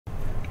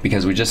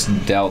because we just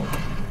dealt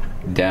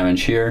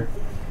damage here,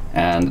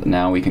 and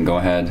now we can go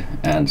ahead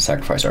and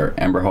sacrifice our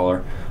Ember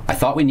Hauler. I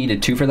thought we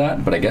needed 2 for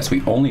that, but I guess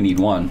we only need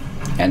 1.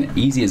 And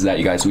easy as that,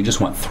 you guys. We just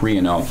went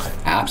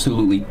 3-0,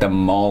 absolutely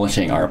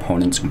demolishing our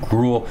opponents.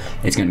 Gruul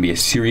is going to be a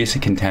serious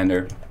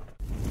contender.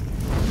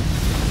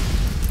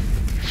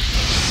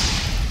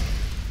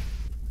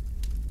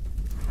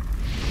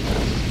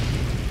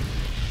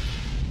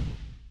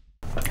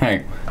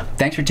 Hey,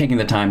 thanks for taking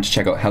the time to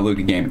check out Hello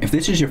to Game. If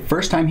this is your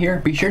first time here,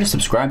 be sure to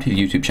subscribe to the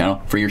YouTube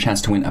channel for your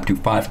chance to win up to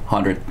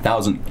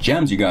 500,000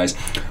 gems, you guys.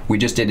 We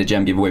just did a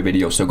gem giveaway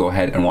video, so go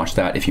ahead and watch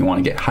that if you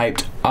want to get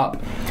hyped up.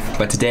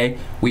 But today,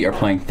 we are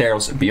playing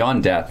THEROS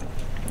Beyond Death.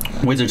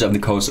 Wizards of the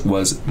Coast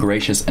was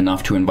gracious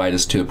enough to invite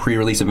us to the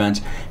pre-release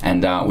event,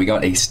 and we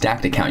got a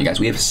stacked account, you guys.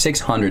 We have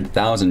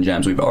 600,000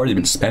 gems. We've already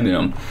been spending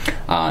them,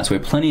 so we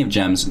have plenty of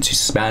gems to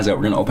spaz out.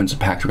 We're going to open some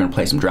packs, we're going to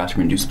play some drafts,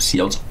 we're going to do some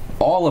seals,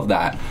 all of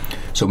that.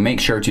 So make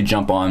sure to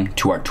jump on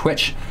to our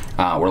Twitch.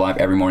 We're live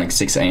every morning,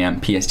 6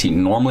 a.m. PST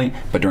normally,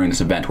 but during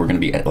this event, we're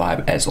going to be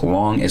live as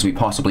long as we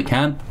possibly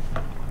can.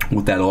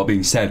 With that all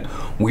being said,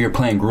 we are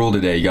playing Gruul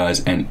today, you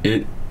guys, and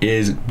it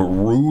is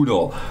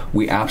brutal.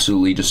 We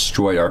absolutely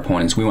destroyed our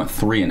opponents. We went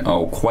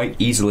 3-0 quite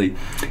easily,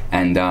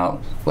 and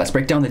let's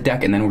break down the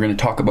deck, and then we're going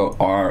to talk about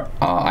our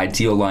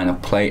ideal line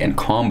of play and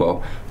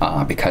combo,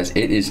 because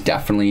it is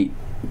definitely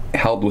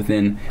held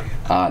within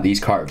these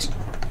cards.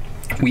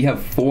 We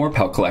have 4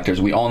 Pelt Collectors.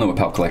 We all know what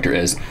Pelt Collector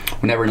is.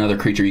 Whenever another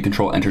creature you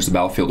control enters the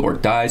battlefield or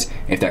dies,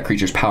 if that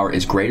creature's power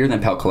is greater than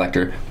Pelt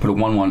Collector, put a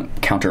 1/1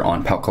 counter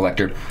on Pelt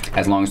Collector.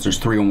 As long as there's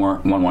 3 or more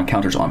 1/1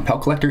 counters on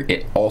Pelt Collector,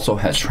 it also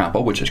has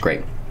Trample, which is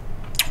great.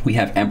 We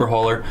have Ember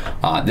Hauler.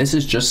 This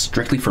is just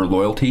strictly for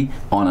loyalty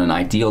on an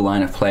ideal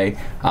line of play.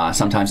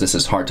 Sometimes this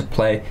is hard to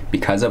play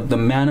because of the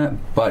mana,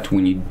 but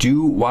when you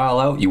do while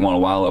out, you want to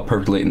while out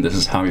perfectly, and this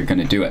is how you're going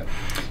to do it.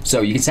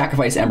 So you can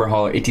sacrifice Ember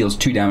Hauler. It deals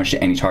 2 damage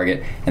to any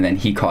target, and then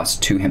he costs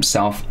 2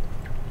 himself.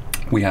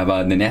 We have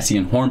the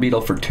Nessian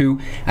Hornbeetle for 2.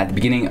 At the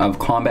beginning of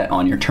combat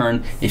on your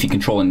turn, if you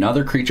control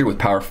another creature with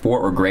power 4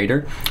 or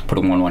greater, put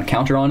a 1/1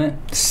 counter on it.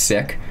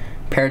 Sick.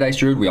 Paradise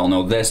Druid, we all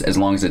know this. As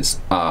long as it's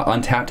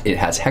untapped, it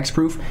has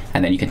hexproof,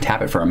 and then you can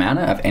tap it for a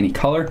mana of any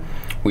color.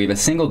 We have a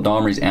single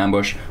Domri's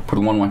Ambush, put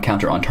a 1/1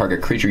 counter on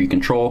target creature you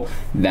control,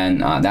 then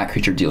that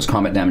creature deals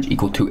combat damage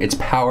equal to its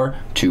power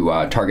to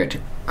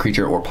target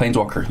creature or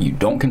planeswalker you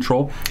don't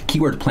control.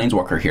 Keyword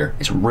Planeswalker here.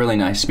 It's really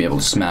nice to be able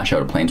to smash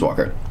out a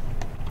planeswalker.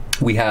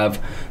 We have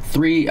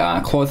 3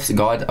 Cloths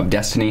God of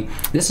Destiny.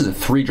 This is a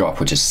 3-drop,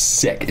 which is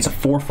sick. It's a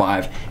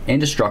 4/5,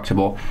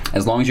 indestructible.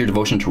 As long as your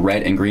devotion to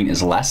red and green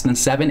is less than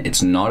 7,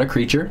 it's not a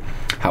creature.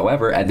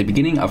 However, at the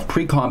beginning of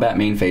pre-combat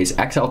main phase,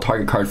 exile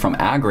target card from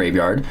a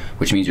graveyard,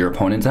 which means your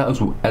opponent's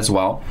as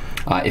well.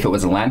 If it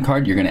was a land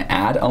card, you're going to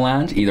add a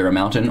land, either a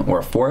mountain or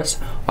a forest.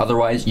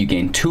 Otherwise, you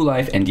gain 2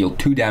 life and deal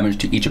 2 damage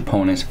to each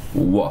opponent.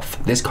 Woof.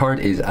 This card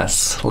is a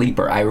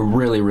sleeper. I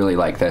really, really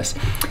like this.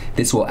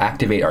 This will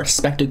activate our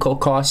spectacle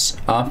costs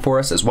for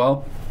us as well.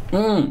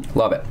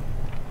 Love it.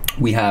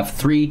 We have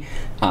 3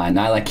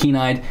 Nyla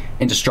Keen-Eyed,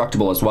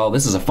 indestructible as well.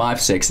 This is a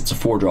 5/6, it's a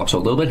 4-drop, so a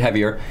little bit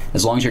heavier.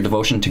 As long as your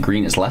devotion to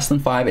green is less than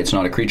 5, it's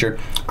not a creature.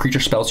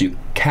 Creature spells you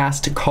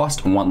cast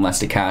cost 1 less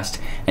to cast,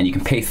 and you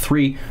can pay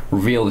 3,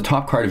 reveal the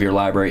top card of your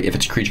library. If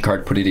it's a creature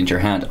card, put it into your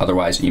hand,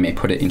 otherwise you may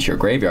put it into your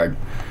graveyard.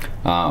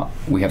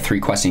 We have 3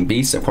 Questing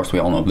Beasts. Of course, we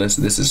all know this.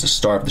 This is the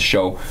star of the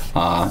show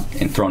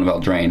in Throne of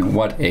Eldraine.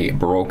 What a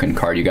broken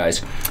card, you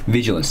guys.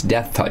 Vigilance,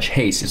 Death Touch,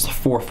 Haste. It's a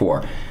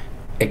 4/4.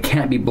 It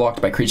can't be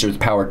blocked by creatures with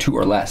power 2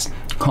 or less.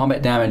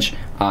 Combat damage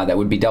that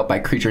would be dealt by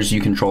creatures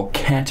you control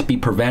can't be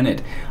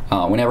prevented.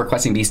 Whenever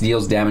Questing Beast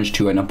deals damage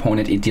to an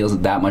opponent, it deals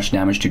that much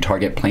damage to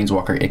target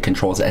planeswalker it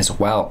controls as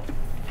well.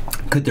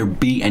 Could there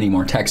be any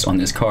more text on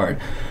this card?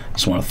 I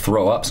just want to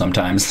throw up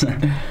sometimes.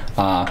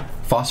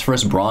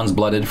 Phosphorus Bronze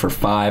Blooded for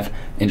 5,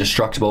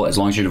 indestructible. As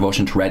long as your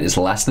devotion to red is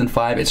less than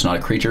 5, it's not a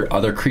creature.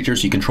 Other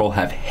creatures you control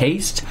have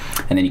haste,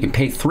 and then you can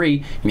pay 3.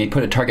 You may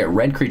put a target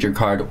red creature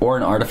card or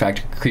an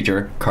artifact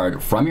creature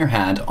card from your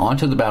hand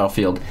onto the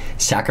battlefield,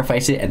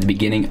 sacrifice it at the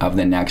beginning of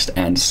the next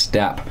end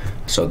step.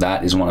 So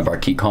that is one of our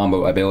key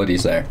combo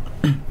abilities there.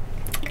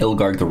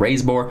 Ilharg the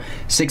Raze-Boar,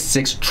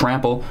 6/6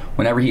 trample.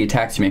 Whenever he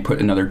attacks, you may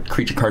put another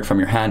creature card from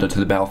your hand onto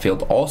the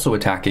battlefield, also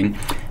attacking,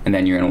 and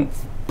then you're going to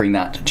bring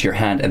that to your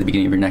hand at the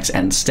beginning of your next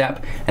end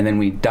step. And then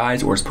when he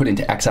dies or is put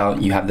into exile,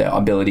 you have the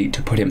ability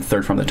to put him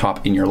 3rd from the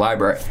top in your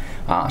library.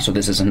 So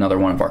this is another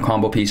one of our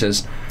combo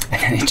pieces.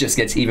 And then it just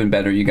gets even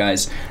better, you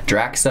guys.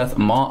 Draxeth,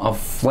 Maw of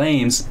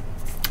Flames.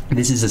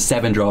 This is a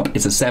 7-drop.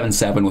 It's a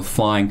 7/7 with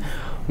flying.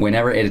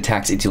 Whenever it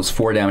attacks, it deals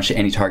 4 damage to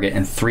any target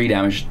and 3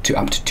 damage to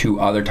up to 2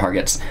 other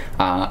targets.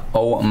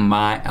 Oh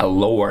my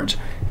lord.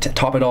 To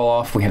top it all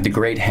off, we have the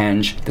Great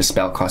Henge. The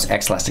spell costs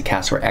X less to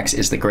cast, where X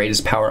is the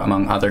greatest power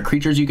among other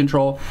creatures you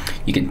control.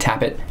 You can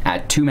tap it,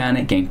 add 2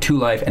 mana, gain 2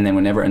 life, and then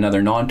whenever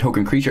another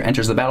non-token creature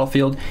enters the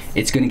battlefield,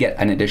 it's going to get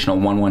an additional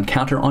 1/1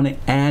 counter on it,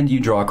 and you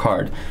draw a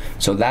card.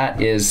 So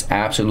that is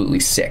absolutely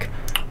sick.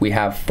 We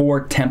have 4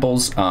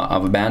 Temples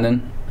of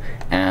Abandon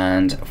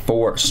and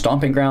 4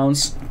 Stomping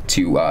Grounds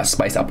to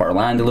spice up our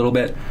land a little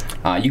bit.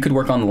 You could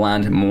work on the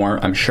land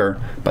more, I'm sure,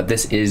 but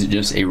this is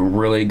just a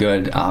really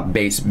good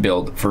base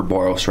build for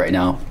Boros right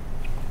now.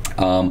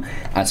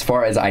 As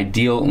far as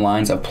ideal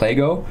lines of play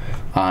go,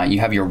 you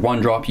have your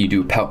 1-drop, you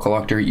do Pelt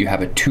Collector. You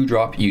have a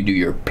 2-drop, you do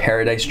your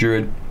Paradise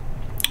Druid.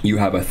 You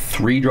have a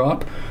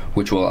 3-drop,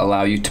 which will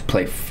allow you to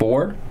play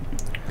 4,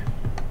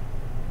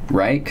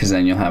 right? Because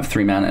then you'll have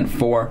 3 mana and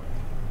 4.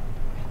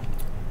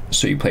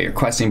 So you play your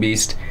Questing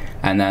Beast,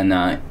 and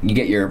then you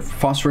get your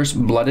Phosphorus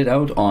Blooded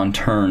out on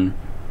turn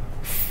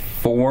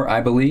 4,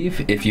 I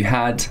believe.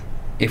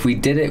 If we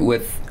did it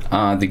with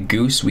the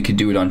Goose, we could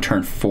do it on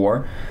turn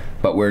 4,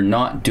 but we're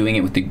not doing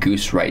it with the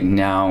Goose right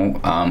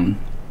now,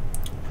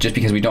 just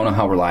because we don't know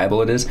how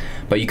reliable it is.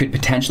 But you could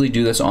potentially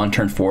do this on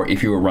turn 4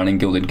 if you were running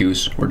Gilded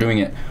Goose. We're doing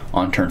it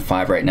on turn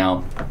 5 right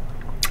now,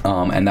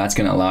 and that's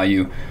going to allow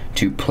you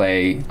to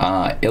play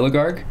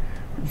Ilharg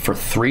for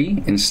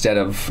 3 instead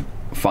of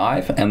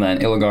 5, and then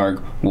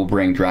Ilharg will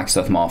bring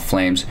Draxtheth Maw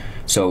Flames.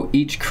 So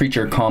each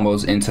creature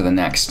combos into the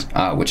next,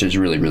 which is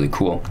really, really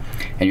cool.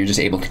 And you're just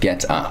able to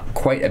get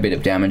quite a bit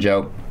of damage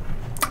out.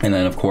 And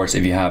then, of course,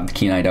 if you have the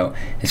Keen-Eyed out,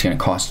 it's going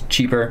to cost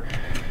cheaper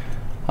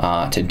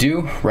to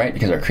do, right?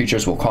 Because our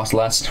creatures will cost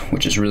less,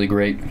 which is really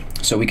great.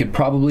 So we could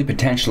probably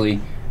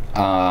potentially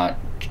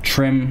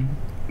trim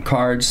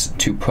cards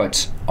to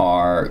put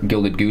our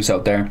Gilded Goose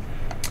out there,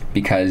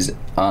 because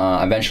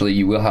eventually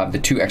you will have the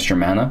 2 extra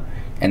mana,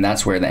 and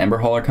that's where the Ember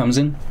Hauler comes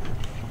in.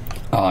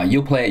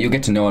 You'll play it, you'll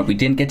get to know it. We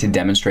didn't get to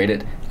demonstrate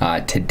it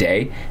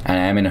today, and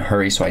I am in a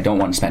hurry, so I don't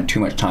want to spend too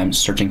much time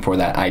searching for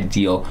that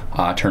ideal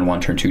turn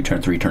 1, turn 2,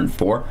 turn 3, turn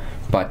 4.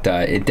 But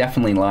it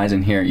definitely lies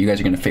in here. You guys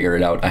are going to figure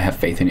it out. I have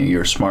faith in you.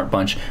 You're a smart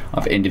bunch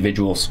of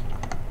individuals.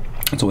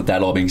 So with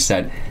that all being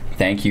said,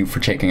 thank you for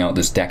checking out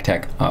this deck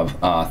tech of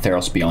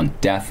Theros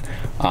Beyond Death.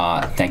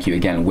 Thank you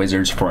again,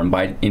 Wizards, for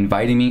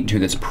inviting me to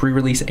this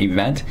pre-release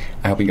event.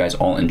 I hope you guys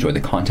all enjoy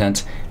the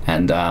content.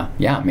 And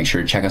yeah, make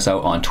sure to check us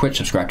out on Twitch,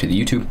 subscribe to the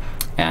YouTube,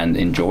 and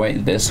enjoy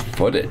this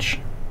footage.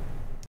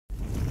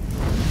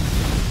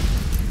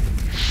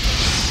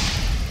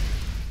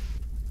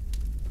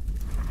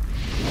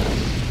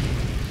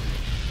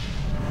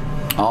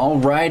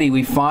 Alrighty,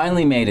 we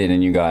finally made it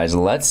in, you guys.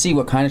 Let's see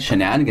what kind of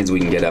shenanigans we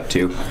can get up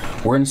to.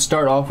 We're going to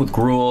start off with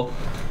Gruul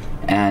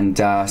and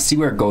see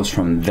where it goes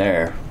from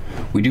there.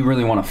 We do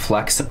really want to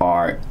flex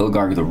our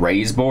Ilharg the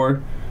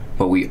Raze-Boar,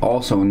 but we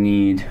also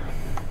need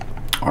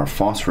our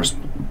Phosphorus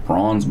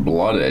Bronze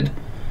Blooded.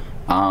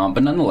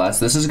 But nonetheless,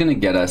 this is going to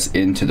get us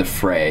into the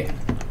fray,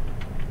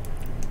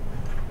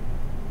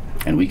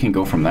 and we can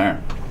go from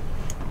there.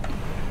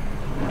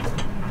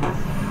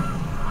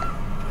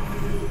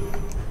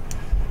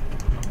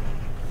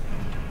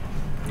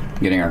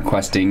 Getting our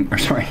questing, or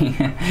sorry,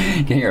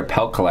 getting our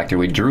Pelt Collector.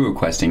 We drew a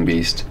Questing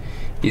Beast.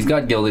 He's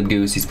got Gilded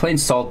Goose. He's playing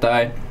Salt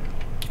Die. A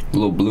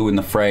little blue in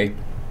the fray.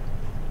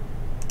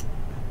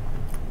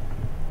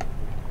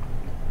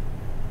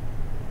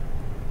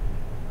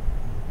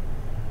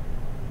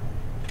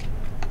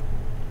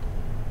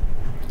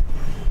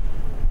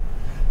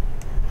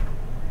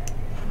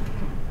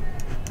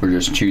 We're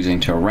just choosing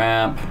to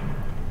ramp.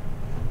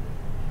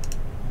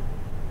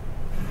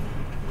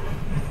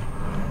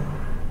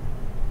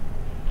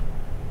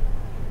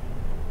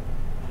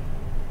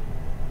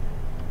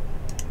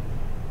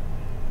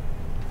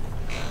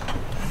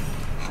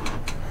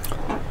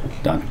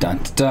 Dun dun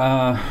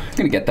da.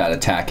 Gonna get that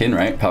attack in,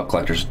 right? Pelt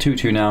Collector's a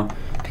 2/2 now.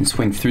 Can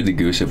swing through the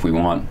Goose if we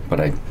want, but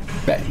I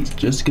bet he's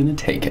just gonna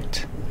take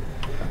it.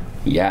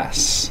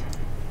 Yes.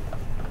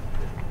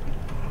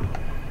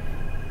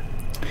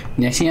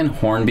 Nexian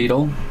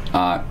Hornbeetle,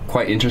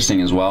 quite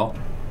interesting as well.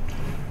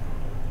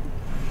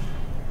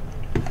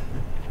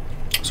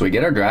 So we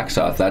get our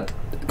Draxtheth. That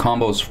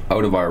combos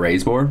out of our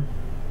Raze-Boar.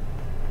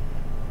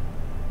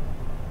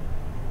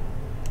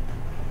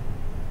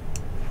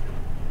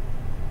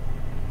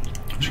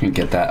 Just gonna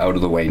get that out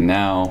of the way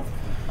now.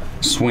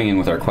 Swinging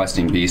with our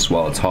Questing Beast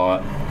while it's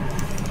hot.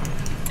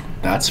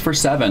 That's for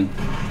 7.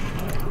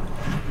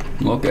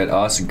 Look at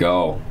us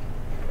go.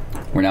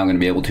 We're now going to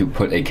be able to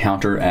put a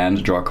counter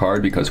and draw a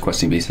card because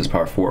Questing Beast has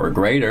power 4 or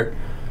greater,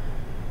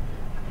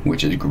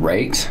 which is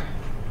great.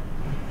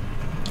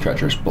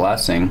 Treacherous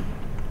Blessing.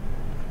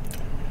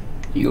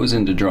 He goes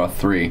in to draw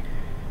 3.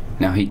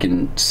 Now he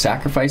can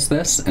sacrifice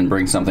this and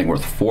bring something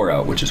worth 4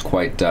 out, which is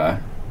quite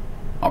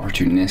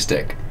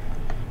opportunistic.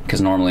 Because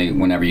normally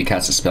whenever you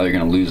cast a spell you're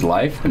going to lose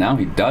life, but now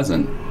he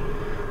doesn't.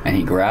 And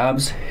he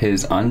grabs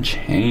his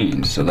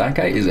Unchained. So that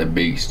guy is a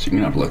beast. You're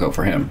going to have to look out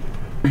for him.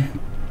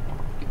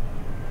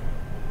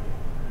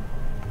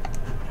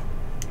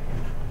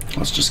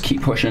 Let's just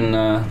keep pushing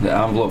the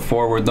envelope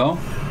forward though.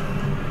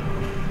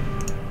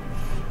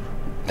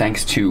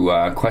 Thanks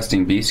to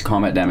Questing Beast,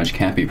 combat damage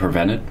can't be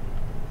prevented.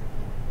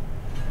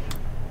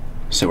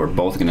 So we're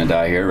both gonna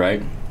die here,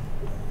 right?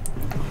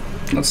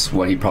 That's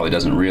what he probably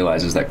doesn't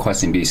realize, is that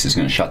Questing Beast is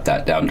gonna shut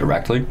that down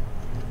directly.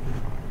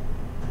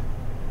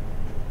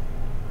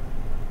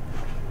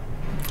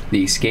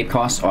 The escape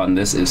cost on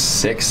this is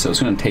 6, so it's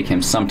gonna take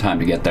him some time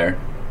to get there.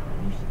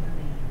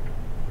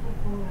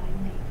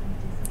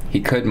 He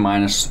could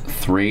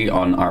 -3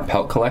 on our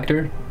pelt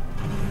collector.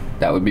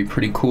 That would be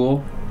pretty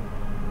cool.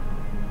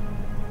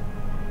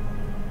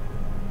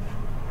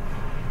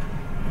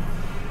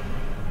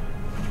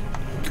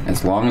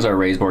 As long as our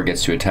Raze-Boar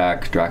gets to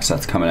attack,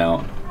 Draxeth's coming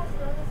out.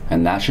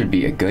 And that should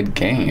be a good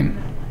game.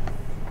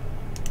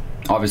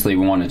 Obviously,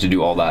 we wanted to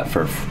do all that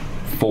for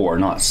 4,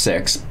 not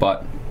 6,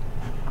 but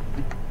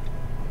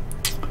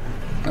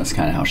that's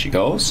kind of how she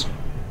goes.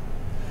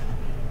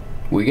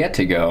 We get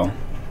to go.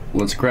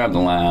 Let's grab the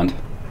land.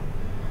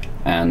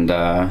 And,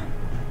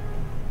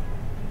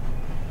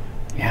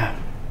 yeah.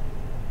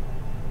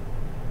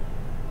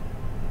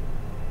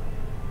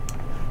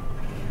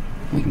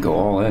 We can go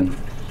all in.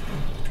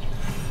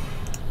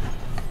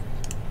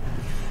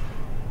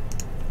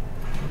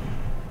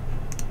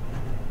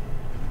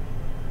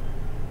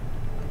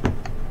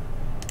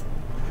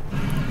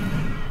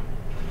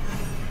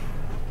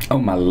 Oh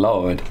my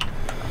lord.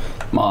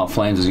 Maw of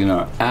Flames is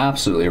gonna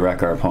absolutely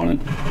wreck our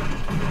opponent.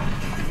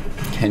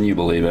 Can you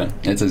believe it?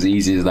 It's as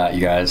easy as that,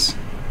 you guys.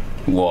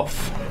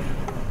 Woof.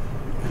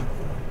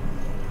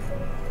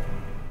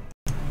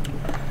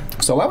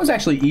 So that was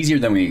actually easier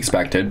than we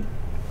expected.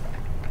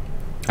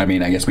 I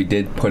mean, I guess we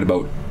did put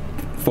about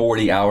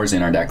 40 hours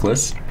in our deck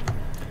list,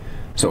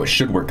 so it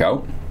should work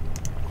out.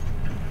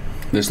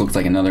 This looks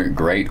like another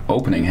great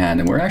opening hand,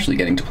 and we're actually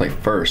getting to play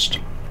first.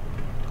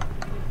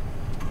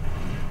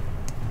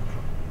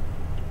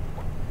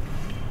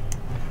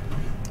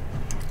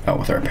 Oh,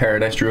 with our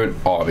Paradise Druid,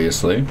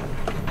 obviously.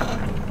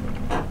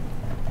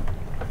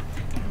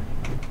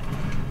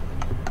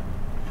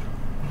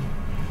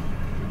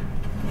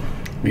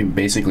 I mean,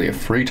 basically a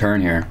free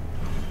turn here.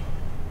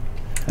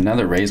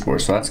 Another Raze-Boar,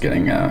 so that's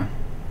getting to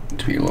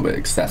be a little bit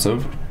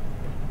excessive.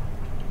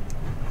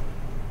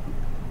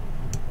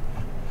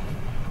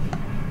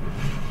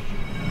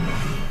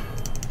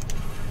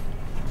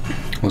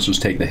 Let's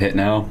just take the hit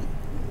now.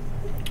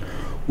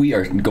 We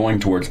are going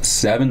towards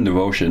 7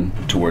 devotion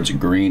towards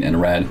green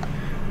and red.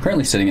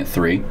 Currently sitting at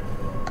 3.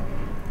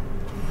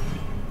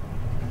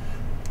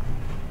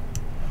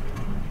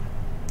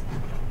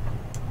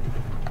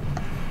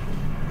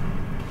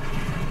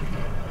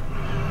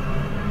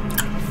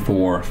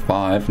 Four,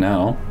 5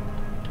 now.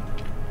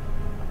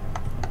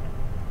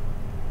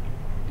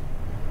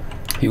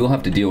 He will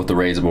have to deal with the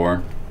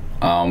Raze-Boar.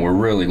 We're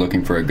really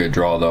looking for a good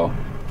draw though.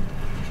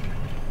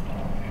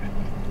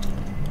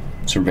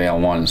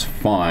 Surveil 1 is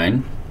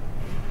fine.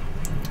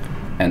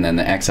 And then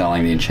the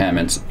exiling the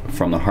enchantments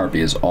from the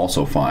Harpy is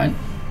also fine.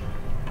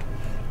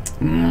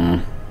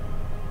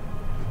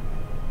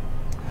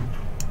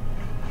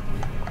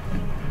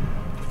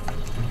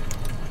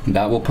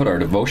 That will put our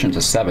devotion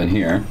to 7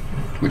 here,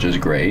 which is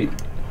great.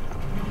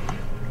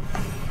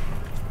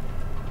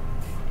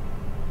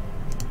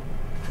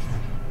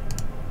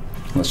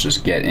 Let's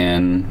just get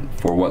in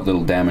for what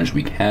little damage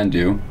we can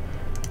do.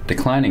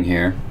 Declining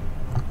here,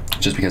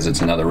 just because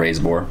it's another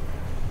Raze-Boar.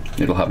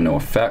 It'll have no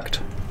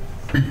effect.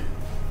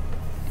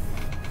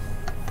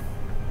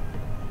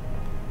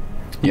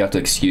 You have to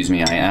excuse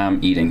me, I am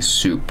eating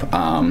soup.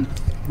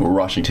 We're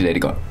rushing today to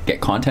go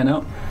get content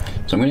out,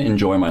 so I'm going to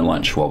enjoy my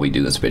lunch while we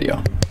do this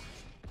video.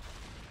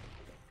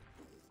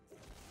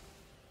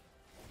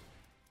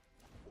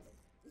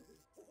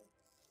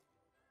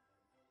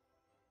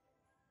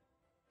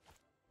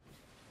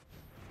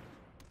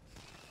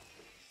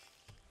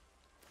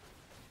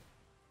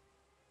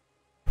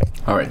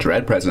 Alright,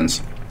 Dread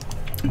Presence.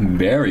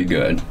 Very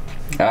good.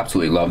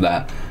 Absolutely love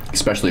that.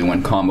 Especially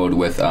when comboed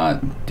with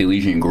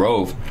Delesian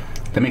Grove.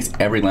 That makes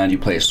every land you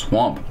play a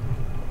swamp.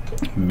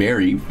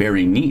 Very,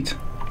 very neat.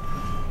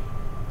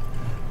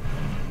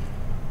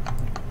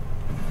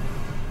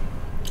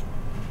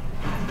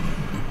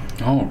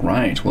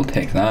 Alright, we'll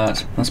take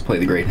that. Let's play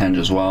the Great Henge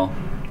as well.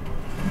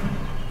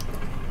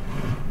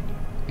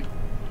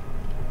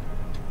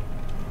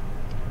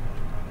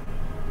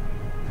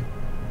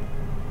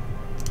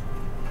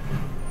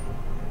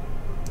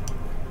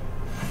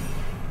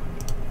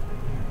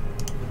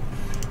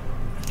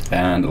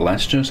 And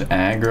let's just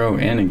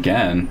aggro in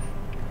again.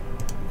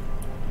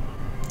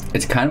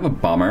 It's kind of a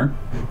bummer.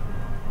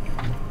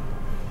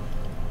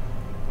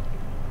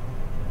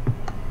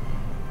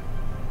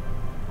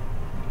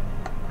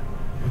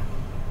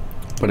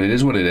 But it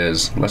is what it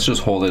is. Let's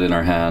just hold it in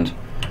our hand.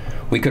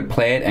 We could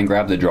play it and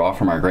grab the draw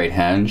from our Great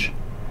Henge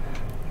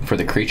for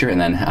the creature and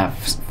then have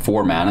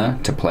 4 mana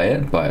to play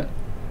it, but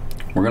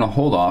we're gonna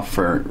hold off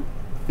for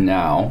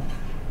now.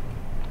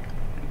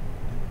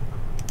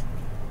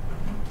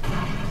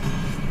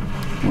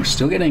 We're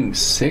still getting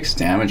 6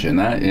 damage, and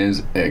that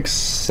is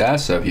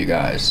excessive, you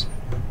guys.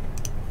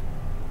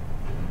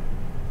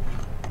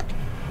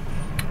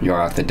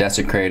 Yarok the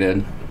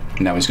Desecrated.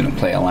 Now he's going to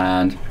play a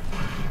land.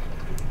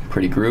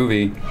 Pretty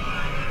groovy.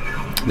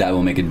 That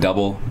will make a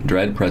double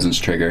Dread Presence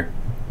trigger.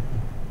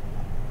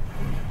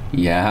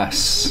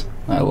 Yes,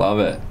 I love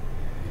it.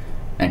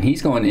 And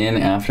he's going in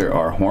after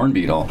our Horn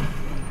Beetle.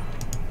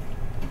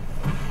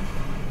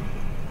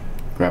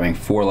 Grabbing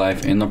 4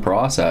 life in the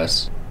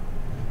process.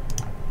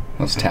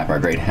 Let's tap our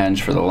Great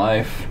Henge for the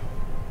life.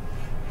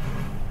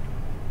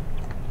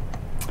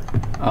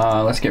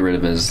 Let's get rid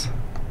of his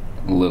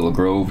little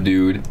Grove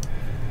dude.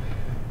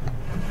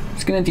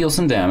 It's gonna deal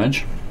some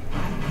damage.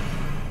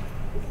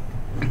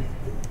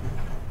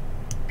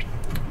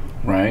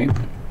 Right.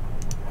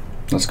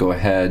 Let's go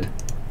ahead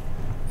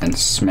and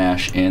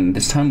smash in.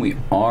 This time we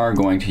are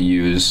going to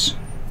use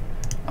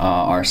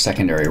our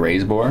secondary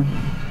Raze-Boar.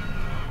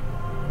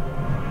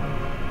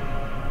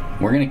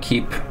 We're gonna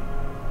keep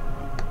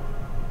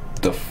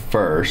the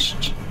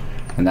first,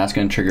 and that's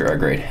gonna trigger our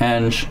Great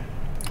Henge.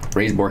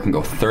 Raze-Boar can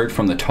go third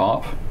from the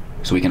top,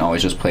 so we can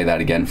always just play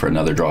that again for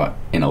another draw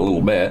in a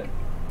little bit.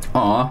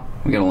 Aw,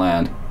 we got a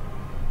land.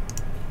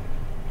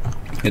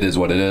 It is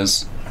what it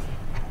is.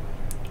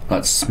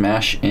 Let's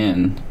smash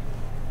in,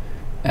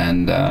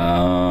 and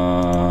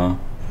yeah,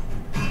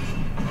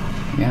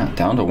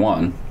 down to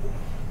 1.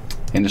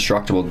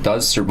 Indestructible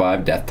does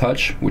survive Death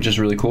Touch, which is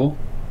really cool.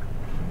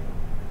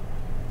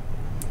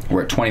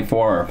 We're at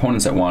 24, our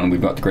opponent's at 1.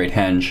 We've got the Great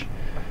Henge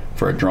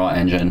for a draw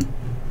engine,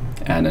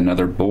 and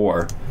another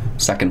Boar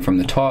second from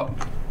the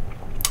top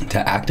to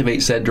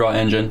activate said draw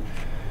engine.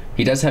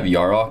 He does have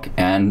Yarok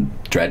and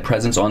Dread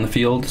Presence on the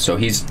field, so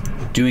he's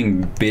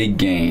doing big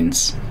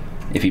gains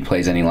if he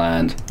plays any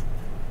land.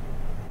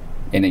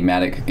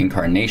 Enigmatic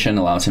Incarnation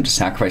allows him to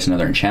sacrifice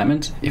another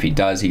enchantment. If he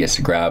does, he gets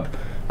to grab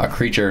a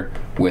creature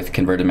with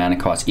converted mana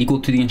cost equal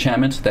to the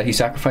enchantment that he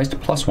sacrificed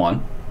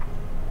 +1.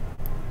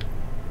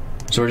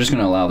 So we're just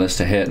going to allow this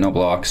to hit, no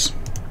blocks.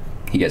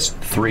 He gets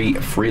 3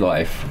 free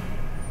life.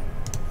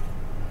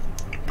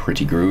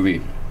 Pretty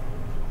groovy.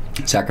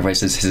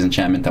 Sacrifices his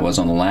enchantment that was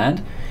on the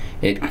land.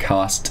 It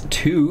costs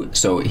 2,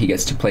 so he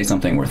gets to play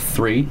something worth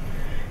 3.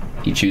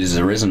 He chooses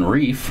Arisen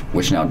Reef,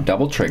 which now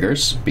double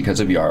triggers because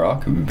of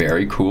Yarok.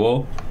 Very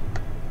cool.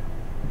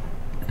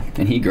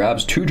 And he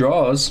grabs 2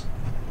 draws.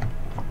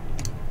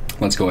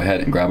 Let's go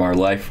ahead and grab our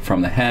life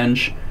from the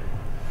Henge.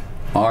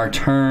 Our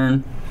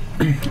turn.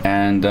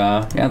 And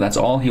yeah, that's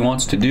all he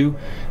wants to do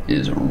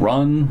is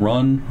run,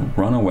 run,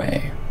 run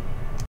away.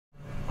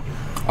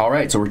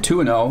 Alright, so we're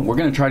 2-0. We're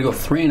going to try to go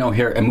 3-0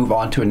 here and move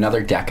on to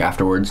another deck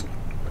afterwards.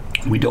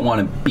 We don't want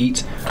to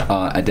beat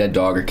a dead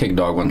dog or kick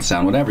dog one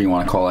sound, whatever you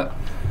want to call it.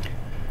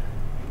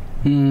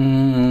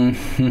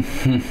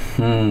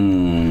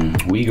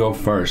 We go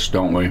first,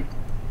 don't we?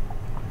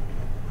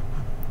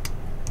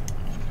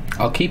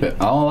 I'll keep it.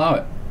 I'll allow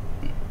it.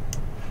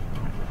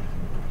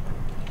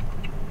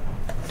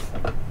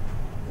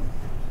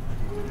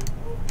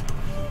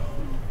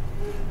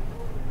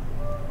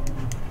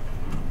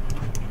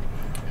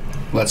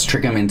 Let's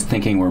trick him into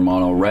thinking we're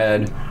mono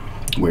red.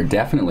 We're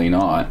definitely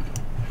not.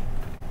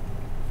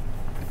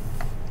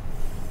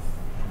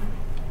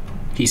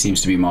 He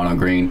seems to be mono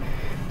green.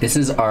 This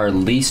is our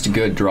least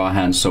good draw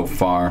hand so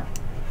far.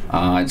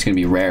 It's going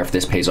to be rare if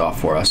this pays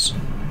off for us.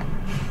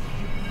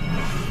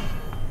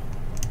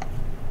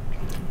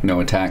 No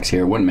attacks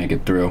here, wouldn't make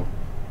it through.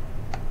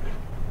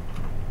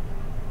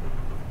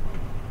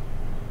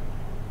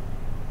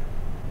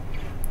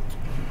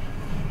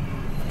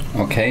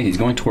 Okay, he's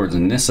going towards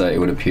Nissa, it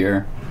would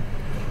appear.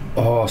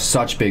 Oh,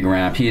 such big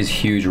ramp. He is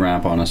huge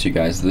ramp on us, you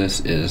guys. This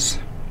is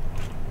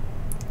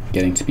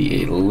getting to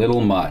be a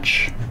little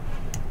much.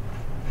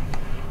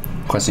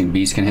 Questing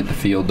Beast can hit the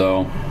field,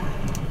 though.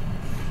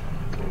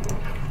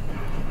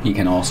 He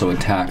can also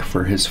attack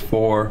for his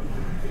 4.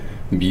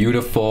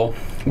 Beautiful.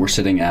 We're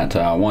sitting at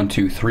 1,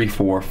 2, 3,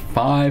 4,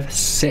 5,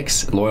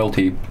 6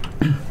 loyalty.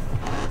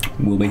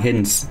 We'll be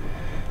hitting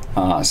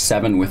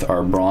 7 with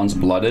our Bronze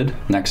Blooded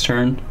next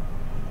turn.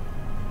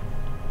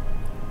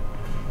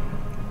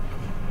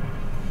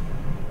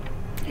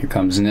 Here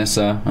comes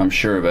Nissa, I'm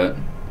sure of it.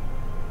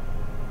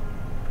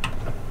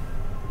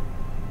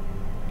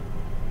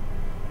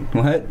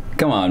 What?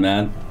 Come on,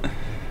 man.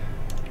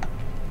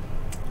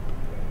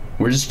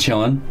 We're just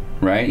chilling,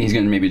 right? He's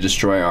gonna maybe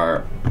destroy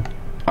our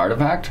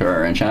artifact or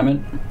our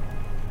enchantment.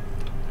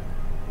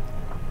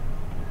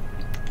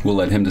 We'll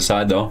let him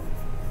decide, though.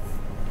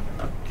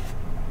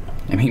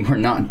 I mean, we're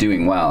not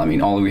doing well. I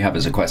mean, all we have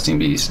is a Questing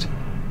Beast.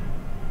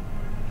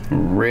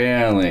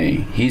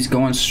 Really? He's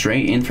going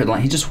straight in for the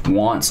land. He just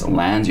wants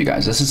lands, you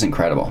guys. This is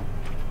incredible.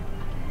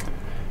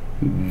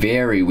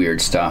 Very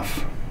weird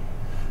stuff.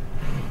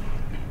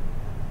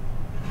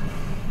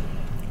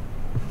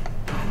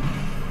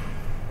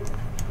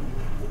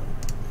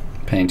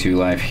 Paying 2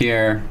 life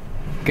here.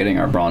 Getting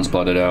our Bronze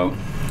Blooded out.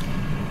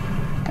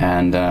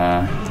 And,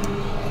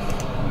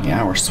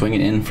 yeah, we're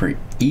swinging in for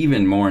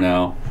even more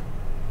now.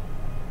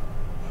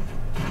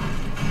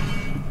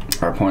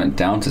 Our opponent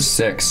down to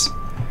 6.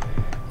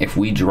 If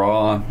we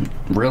draw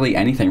really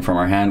anything from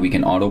our hand, we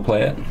can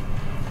autoplay it,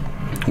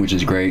 which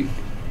is great.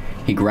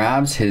 He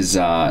grabs his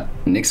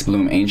Nyx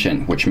Bloom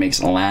Ancient, which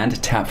makes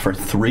land tap for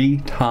 3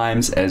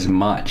 times as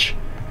much.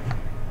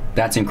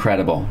 That's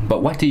incredible.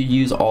 But what do you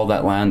use all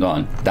that land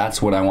on?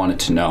 That's what I wanted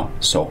to know.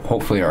 So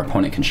hopefully our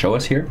opponent can show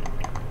us here.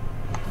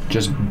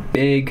 Just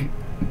big,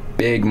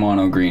 big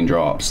mono green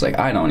drops. Like,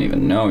 I don't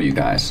even know, you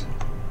guys.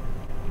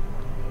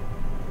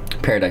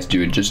 Paradise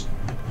Druid just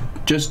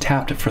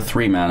tapped it for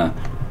 3 mana.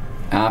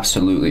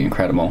 Absolutely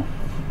incredible.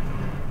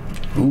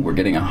 Ooh, we're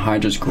getting a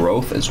Hydra's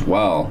Growth as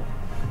well.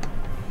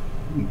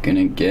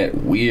 gonna get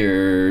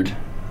weird.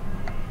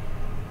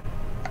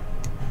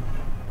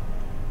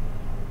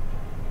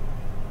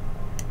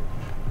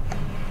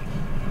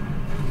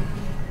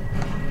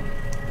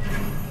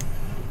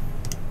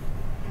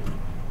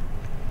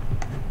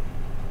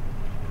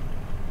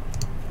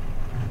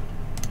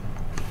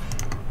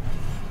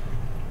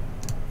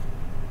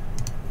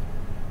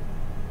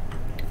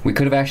 We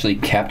could have actually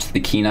kept the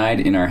Keen-Eyed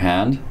in our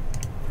hand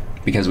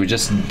because we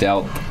just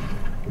dealt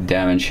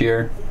damage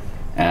here,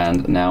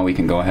 and now we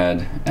can go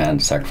ahead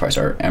and sacrifice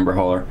our Ember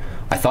Hauler.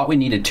 I thought we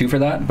needed 2 for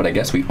that, but I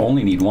guess we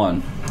only need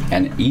 1.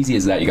 And easy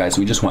as that, you guys.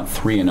 We just went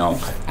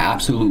 3-0,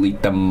 absolutely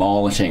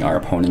demolishing our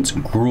opponent's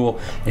Gruul.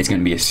 It's going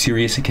to be a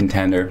serious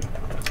contender.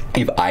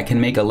 If I can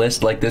make a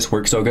list like this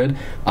work so good,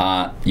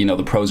 you know,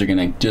 the pros are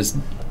going to just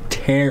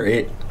tear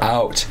it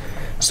out.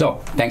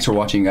 So, thanks for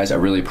watching, guys. I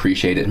really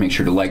appreciate it. Make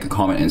sure to like,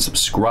 comment, and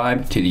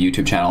subscribe to the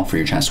YouTube channel for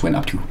your chance to win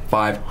up to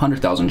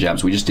 500,000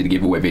 gems. We just did a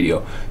giveaway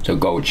video, so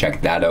go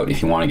check that out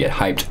if you want to get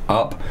hyped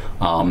up.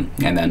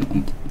 And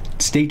then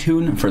stay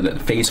tuned for the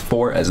phase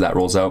 4 as that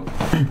rolls out.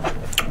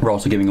 We're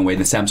also giving away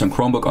the Samsung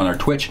Chromebook on our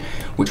Twitch,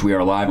 which we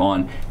are live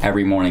on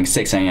every morning,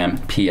 6 a.m.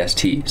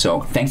 PST.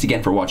 So thanks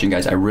again for watching,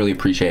 guys. I really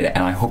appreciate it,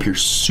 and I hope you're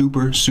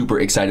super, super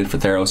excited for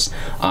Theros.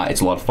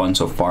 It's a lot of fun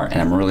so far, and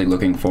I'm really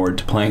looking forward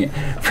to playing it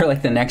for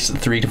like the next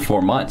 3 to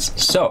 4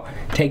 months. So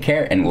take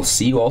care, and we'll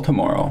see you all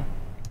tomorrow.